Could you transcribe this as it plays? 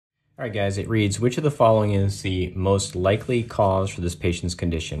All right, guys, it reads, which of the following is the most likely cause for this patient's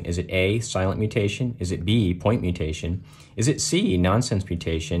condition? Is it A, silent mutation? Is it B, point mutation? Is it C, nonsense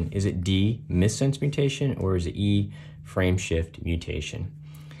mutation? Is it D, missense mutation? Or is it E, frame shift mutation?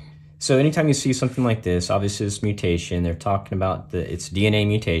 So anytime you see something like this, obviously this mutation, they're talking about it's DNA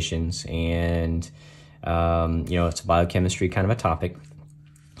mutations, and it's a biochemistry kind of a topic.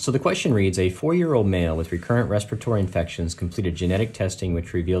 So the question reads, a 4-year-old male with recurrent respiratory infections completed genetic testing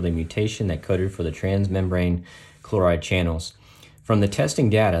which revealed a mutation that coded for the transmembrane chloride channels. From the testing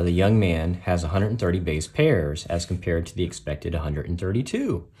data, the young man has 130 base pairs as compared to the expected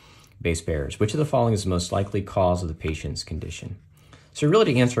 132 base pairs. Which of the following is the most likely cause of the patient's condition? So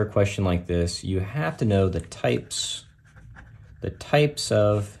really, to answer a question like this, you have to know the types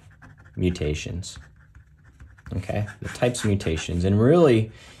of mutations. Okay, the types of mutations. And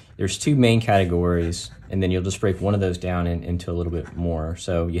really, there's two main categories, and then you'll just break one of those down into a little bit more.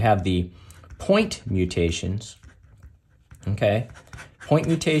 So you have the point mutations, okay? Point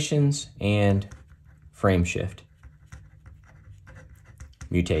mutations and frame shift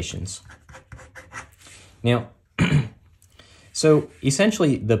mutations. Now, so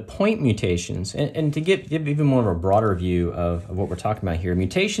essentially the point mutations, and to give even more of a broader view of what we're talking about here,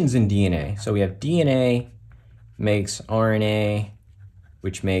 mutations in DNA. So we have DNA makes RNA,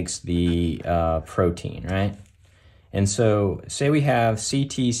 which makes the protein, right? And so say we have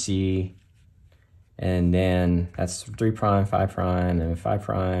CTC, and then that's 3', 5', then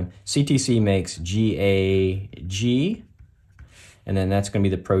 5'. CTC makes GAG, and then that's going to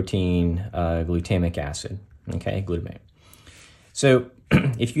be the protein glutamic acid, okay, glutamate. So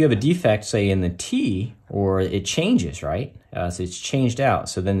if you have a defect, say in the T, or it changes, right? So it's changed out.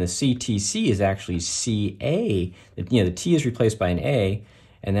 So then the CTC is actually CA. The T is replaced by an A,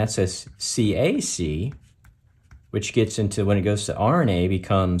 and that says CAC, which gets into, when it goes to RNA,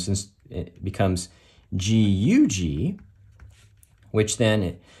 it becomes GUG, which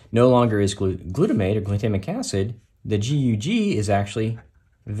then no longer is glutamate or glutamic acid. The GUG is actually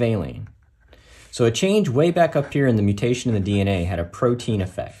valine. So a change way back up here in the mutation in the DNA had a protein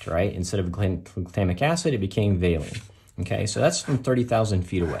effect, right? Instead of glutamic acid, it became valine. Okay, so that's from 30,000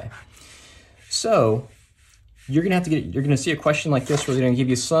 feet away. So you're gonna see a question like this where they're gonna give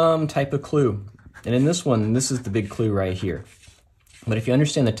you some type of clue. And in this one, this is the big clue right here. But if you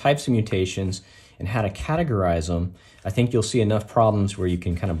understand the types of mutations and how to categorize them, I think you'll see enough problems where you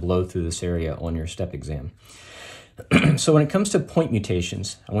can kind of blow through this area on your step exam. So when it comes to point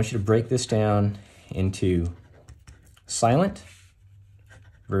mutations, I want you to break this down into silent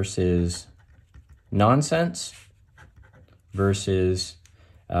versus nonsense versus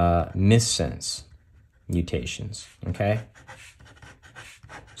missense mutations, okay?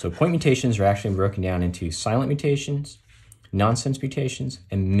 So point mutations are actually broken down into silent mutations, nonsense mutations,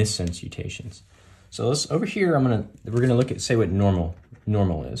 and missense mutations. So let's, over here, we're gonna look at, say, what normal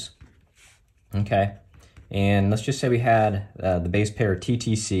is, okay? And let's just say we had the base pair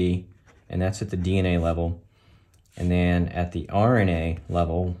TTC, and that's at the DNA level. And then at the RNA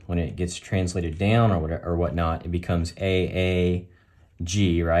level, when it gets translated down or whatnot, it becomes AAG,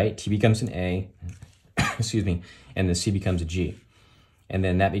 right? T becomes an A, excuse me, and the C becomes a G. And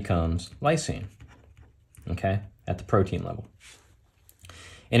then that becomes lysine, okay, at the protein level.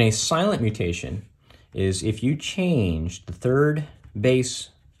 And a silent mutation is if you change the third base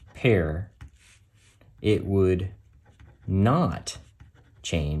pair, it would not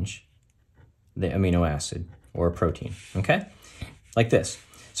change the amino acid or protein, okay? Like this.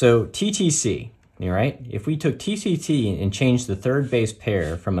 So TTC, right? If we took TTC and changed the third base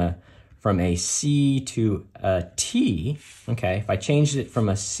pair from a C to a T, okay? If I changed it from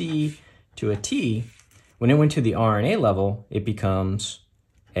a C to a T, when it went to the RNA level, it becomes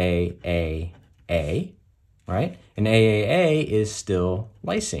AAA, right? And AAA is still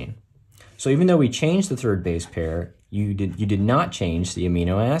lysine. So even though we changed the third base pair, you did not change the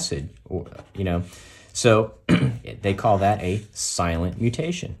amino acid, So they call that a silent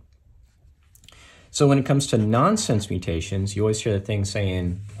mutation. So when it comes to nonsense mutations, you always hear the thing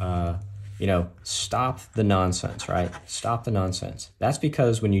saying, stop the nonsense, right? Stop the nonsense. That's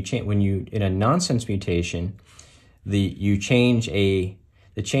because when you in a nonsense mutation, the change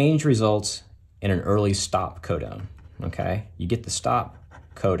results in an early stop codon. Okay, you get the stop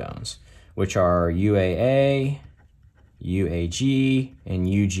codons, which are UAA, UAG, and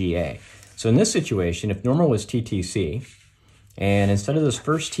UGA. So in this situation, if normal was TTC, and instead of this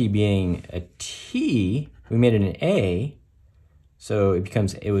first T being a T, we made it an A, so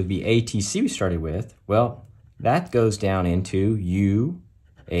it would be ATC we started with. Well, that goes down into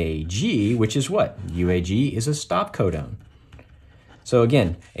UAG, which is what? UAG is a stop codon. So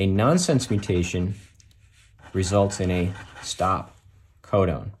again, a nonsense mutation results in a stop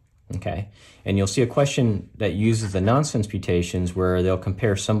codon, okay? And you'll see a question that uses the nonsense mutations where they'll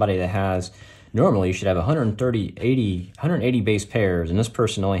compare somebody that has, normally you should have 180 base pairs, and this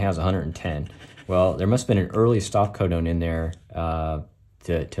person only has 110. Well, there must have been an early stop codon in there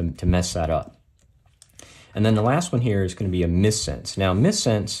to mess that up. And then the last one here is going to be a missense. Now,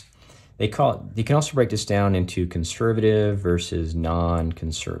 missense, you can also break this down into conservative versus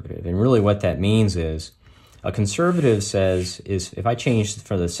non-conservative. And really what that means is, a conservative is if I change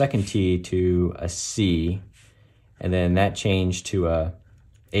from the second T to a C, and then that changed to a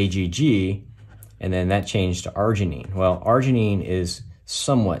AGG, and then that changed to arginine. Well, arginine is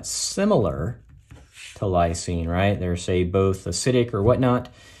somewhat similar to lysine, right? They're, say, both acidic or whatnot.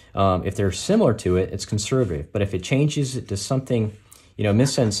 If they're similar to it, it's conservative. But if it changes it to something, you know,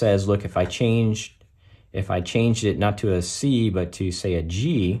 missense says, look, if I changed it not to a C, but to, say, a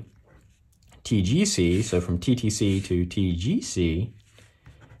G, TGC, so from TTC to TGC,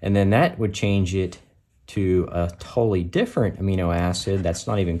 and then that would change it to a totally different amino acid that's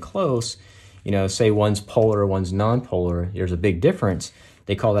not even close. You know, say one's polar, one's non-polar, there's a big difference.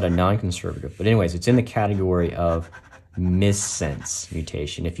 They call that a non-conservative. But anyways, it's in the category of missense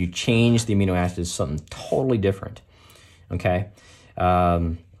mutation. If you change the amino acid to something totally different, okay?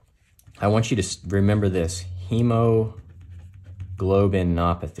 I want you to remember this,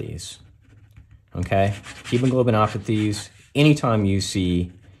 hemoglobinopathies. Okay, hemoglobinopathies, anytime you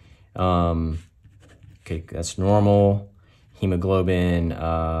see, okay, that's normal, hemoglobin,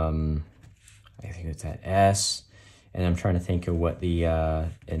 I think it's that S, and I'm trying to think of what the,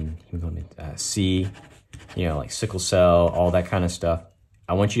 and hemoglobin C, you know, like sickle cell, all that kind of stuff.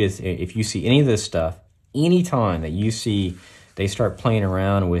 I want you to, if you see any of this stuff, anytime that you see they start playing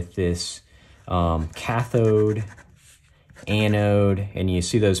around with this cathode, anode, and you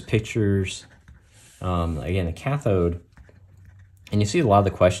see those pictures, again, the cathode, and you see a lot of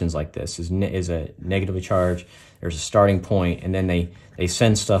the questions like this, is a negatively charged, there's a starting point, and then they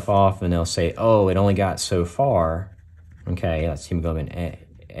send stuff off and they'll say, oh, it only got so far. Okay, that's hemoglobin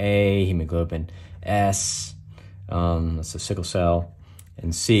A, hemoglobin S, that's the sickle cell,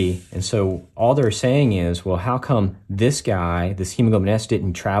 and C. And so all they're saying is, well, how come this guy, this hemoglobin S,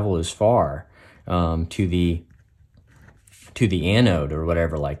 didn't travel as far to the anode or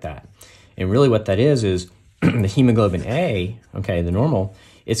whatever like that? And really what that is the hemoglobin A, okay, the normal,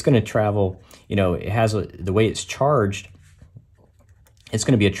 it's going to travel, you know, it has the way it's charged, it's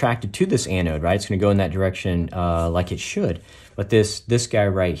going to be attracted to this anode, right? It's going to go in that direction like it should. But this guy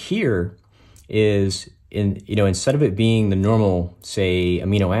right here is, instead of it being the normal, say,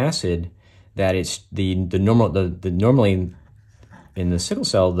 amino acid, that it's normally in the sickle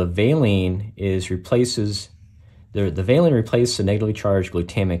cell, the valine replaces the negatively charged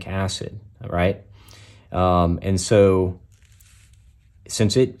glutamic acid, right? And so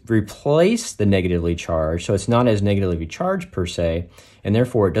since it replaced the negatively charged, so it's not as negatively charged per se, and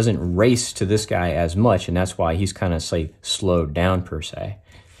therefore it doesn't race to this guy as much, and that's why he's kind of, say, slowed down per se.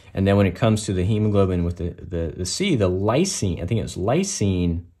 And then when it comes to the hemoglobin with the C, the lysine, I think it was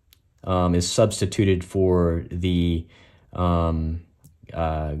lysine, is substituted for the glutamic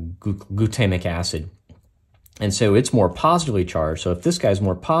acid. And so it's more positively charged. So if this guy's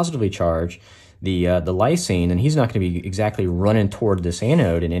more positively charged, the lysine, then he's not going to be exactly running toward this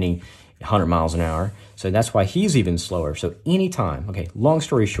anode in any 100 miles an hour. So that's why he's even slower. So anytime, okay, long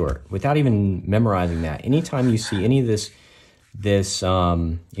story short, without even memorizing that, anytime you see any of this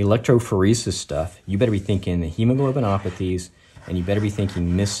electrophoresis stuff, you better be thinking the hemoglobinopathies, and you better be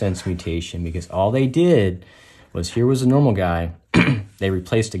thinking missense mutation, because all they did was, here was a normal guy, they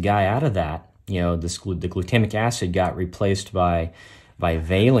replaced a guy out of that. You know, the glutamic acid got replaced by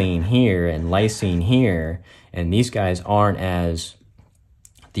valine here and lysine here, and these guys aren't as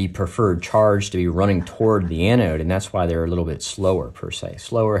the preferred charge to be running toward the anode, and that's why they're a little bit slower per se.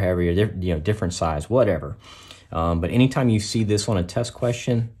 Slower, heavier, different size, whatever. But anytime you see this on a test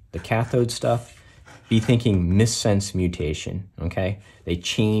question, the cathode stuff, be thinking missense mutation, okay? They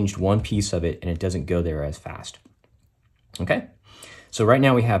changed one piece of it and it doesn't go there as fast, okay? So right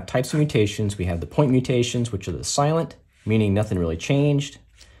now we have types of mutations. We have the point mutations, which are the silent, meaning nothing really changed.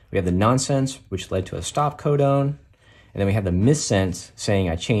 We have the nonsense, which led to a stop codon. And then we have the missense, saying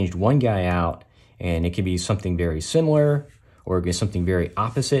I changed one guy out, and it could be something very similar or it could be something very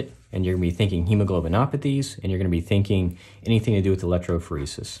opposite, and you're going to be thinking hemoglobinopathies, and you're going to be thinking anything to do with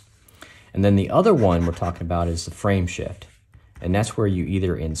electrophoresis. And then the other one we're talking about is the frame shift, and that's where you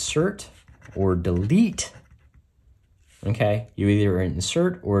either insert or delete. Okay, you either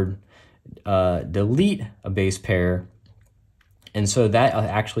insert or delete a base pair And so that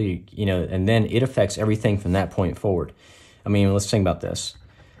actually, and then it affects everything from that point forward. I mean, let's think about this.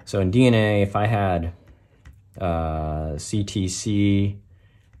 So in DNA, if I had CTC,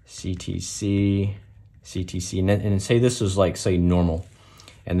 and say this was like, say, normal,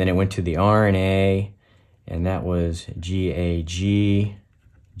 and then it went to the RNA, and that was GAG,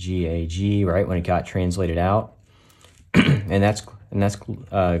 right, when it got translated out. and that's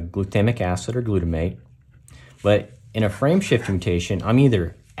glutamic acid or glutamate. But in a frame shift mutation, I'm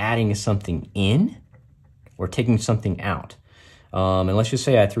either adding something in or taking something out. And let's just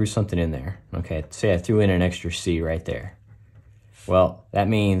say I threw something in there. Okay, say I threw in an extra C right there. Well, that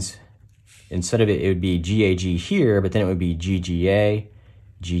means instead of it would be GAG here, but then it would be GGA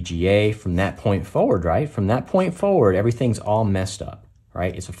from that point forward, right? From that point forward, everything's all messed up,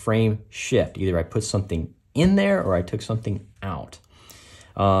 right? It's a frame shift. Either I put something in there or I took something out.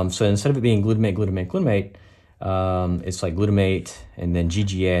 So instead of it being glutamate, it's like glutamate, and then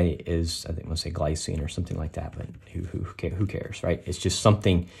GGA is, I think, let's say glycine or something like that, but who cares, right? It's just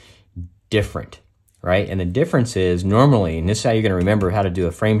something different, right? And the difference is normally, and this is how you're going to remember how to do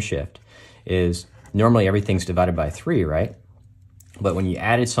a frame shift, is normally everything's divided by 3, right? But when you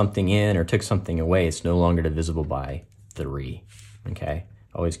added something in or took something away, it's no longer divisible by 3, okay?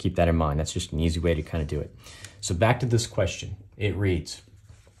 Always keep that in mind. That's just an easy way to kind of do it. So back to this question. It reads,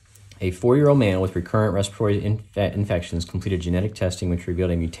 a 4-year-old man with recurrent respiratory infections completed genetic testing which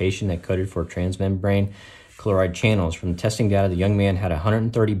revealed a mutation that coded for transmembrane chloride channels. From the testing data, the young man had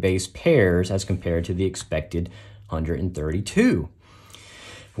 130 base pairs as compared to the expected 132.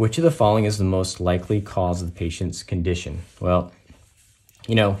 Which of the following is the most likely cause of the patient's condition? Well,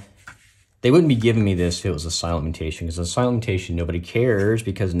 they wouldn't be giving me this if it was a silent mutation, because a silent mutation, nobody cares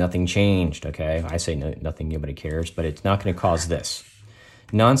because nothing changed, okay? I say nothing, nobody cares, but it's not going to cause this.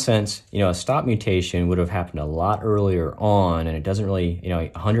 Nonsense, a stop mutation would have happened a lot earlier on, and it doesn't really,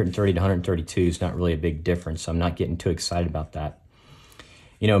 130 to 132 is not really a big difference, so I'm not getting too excited about that.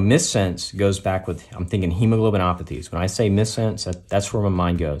 Missense goes back with, I'm thinking hemoglobinopathies. When I say missense, that's where my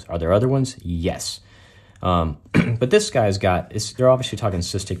mind goes. Are there other ones? Yes. But this guy's they're obviously talking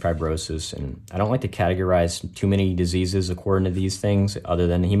cystic fibrosis, and I don't like to categorize too many diseases according to these things other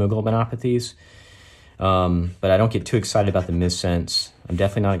than the hemoglobinopathies. But I don't get too excited about the missense. I'm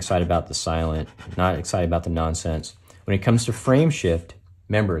definitely not excited about the silent, not excited about the nonsense. When it comes to frame shift,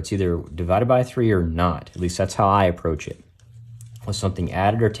 remember, it's either divided by 3 or not. At least that's how I approach it. Was something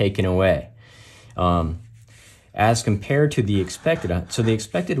added or taken away? As compared to the expected, so the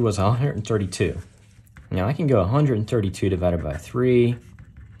expected was 132. Now I can go 132 divided by 3,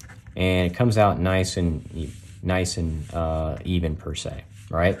 and it comes out nice and even per se,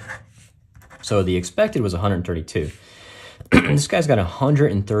 right? So the expected was 132. This guy's got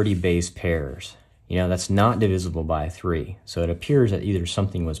 130 base pairs. That's not divisible by 3. So it appears that either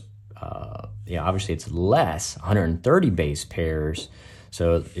something was, obviously it's less, 130 base pairs.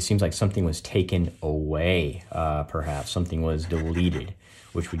 So it seems like something was taken away, perhaps. Something was deleted,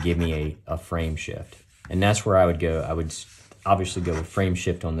 which would give me a frame shift. And that's where I would go. I would obviously go with frame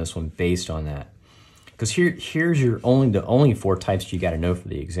shift on this one based on that. Because here's the only 4 types you got to know for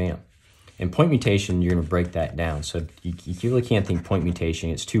the exam. In point mutation, you're going to break that down. So you really can't think point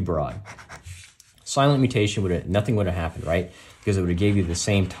mutation. It's too broad. Silent mutation, nothing would have happened, right? Because it would have gave you the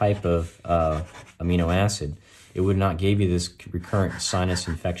same type of amino acid. It would not give you this recurrent sinus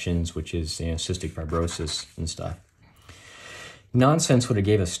infections, which is cystic fibrosis and stuff. Nonsense would have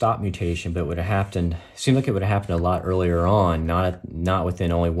gave a stop mutation, but it would have happened. Seemed like it would have happened a lot earlier on, not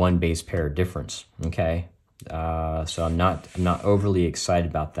within only 1 base pair difference. Okay, so I'm not overly excited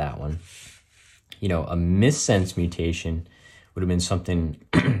about that one. A missense mutation would have been something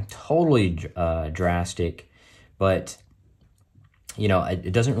totally drastic, but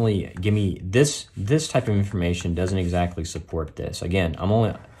it doesn't really give me this type of information. Doesn't exactly support this. Again,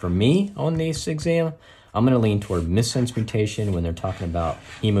 for me on this exam, I'm going to lean toward missense mutation when they're talking about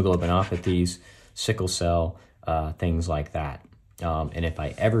hemoglobinopathies, sickle cell, things like that. And if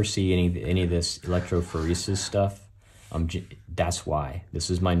I ever see any of this electrophoresis stuff, that's why.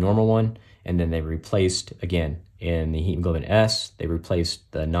 This is my normal one, and then they replaced, again, in the hemoglobin S, they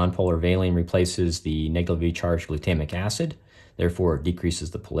replaced the nonpolar valine replaces the negatively charged glutamic acid, therefore it decreases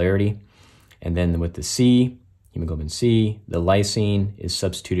the polarity. And then with the C, hemoglobin C, the lysine is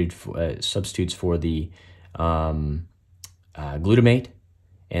substitutes for the glutamate,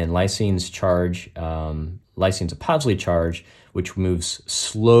 and lysine's a positively charged, which moves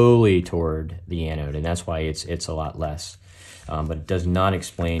slowly toward the anode, and that's why it's a lot less. But it does not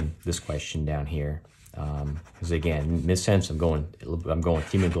explain this question down here, because again, missense, I'm going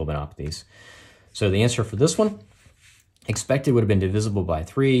with hemoglobinopathies. So the answer for this one Expected would have been divisible by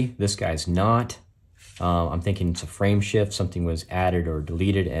 3. This guy's not. I'm thinking it's a frame shift. Something was added or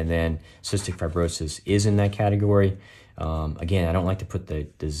deleted, and then cystic fibrosis is in that category. Again, I don't like to put the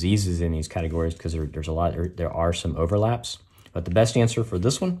diseases in these categories because there are some overlaps. But the best answer for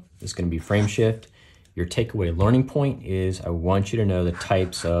this one is going to be frame shift. Your takeaway learning point is I want you to know the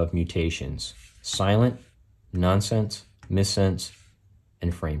types of mutations: silent, nonsense, missense,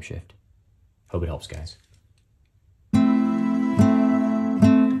 and frame shift. Hope it helps, guys.